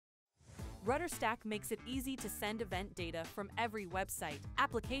RudderStack makes it easy to send event data from every website,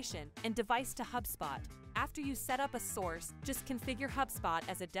 application, and device to HubSpot. After you set up a source, just configure HubSpot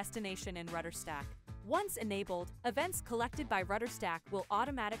as a destination in RudderStack. Once enabled, events collected by RudderStack will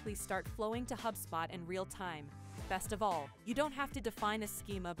automatically start flowing to HubSpot in real time. Best of all, you don't have to define a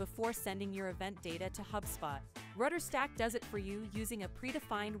schema before sending your event data to HubSpot. RudderStack does it for you using a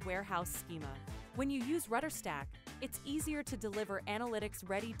predefined warehouse schema. When you use RudderStack, it's easier to deliver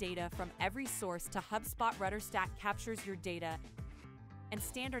analytics-ready data from every source to HubSpot. RudderStack captures your data and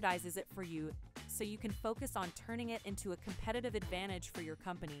standardizes it for you, so you can focus on turning it into a competitive advantage for your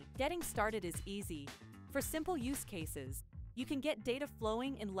company. Getting started is easy. For simple use cases, you can get data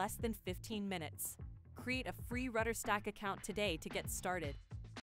flowing in less than 15 minutes. Create a free RudderStack account today to get started.